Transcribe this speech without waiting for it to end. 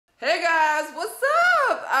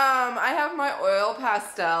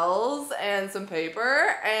pastels and some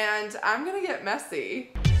paper, and I'm gonna get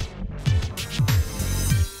messy.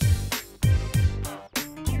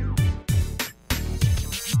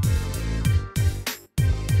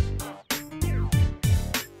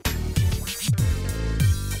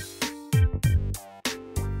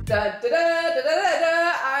 Da, da, da, da, da,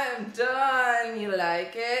 da. I am done. You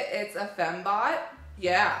like it? It's a Fembot.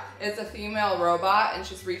 Yeah, it's a female robot, and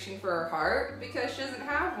she's reaching for her heart because she doesn't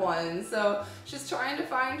have one. So she's trying to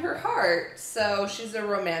find her heart. So she's a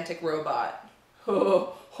romantic robot.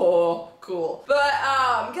 Oh, cool. But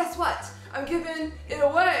guess what? I'm giving it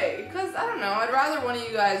away because I don't know. I'd rather one of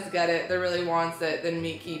you guys get it that really wants it than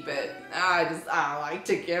me keep it. I like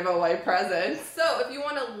to give away presents. So if you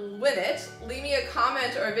want to win it, leave me a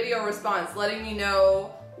comment or a video response letting me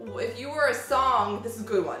know if you were a song. This is a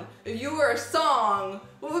good one. If you were a song,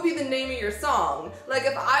 what would be the name of your song? Like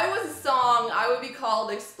if I was a song, I would be called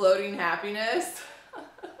Exploding Happiness.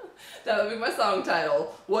 That would be my song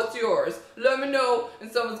title. What's yours? Let me know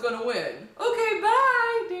and someone's gonna win. Okay, bye!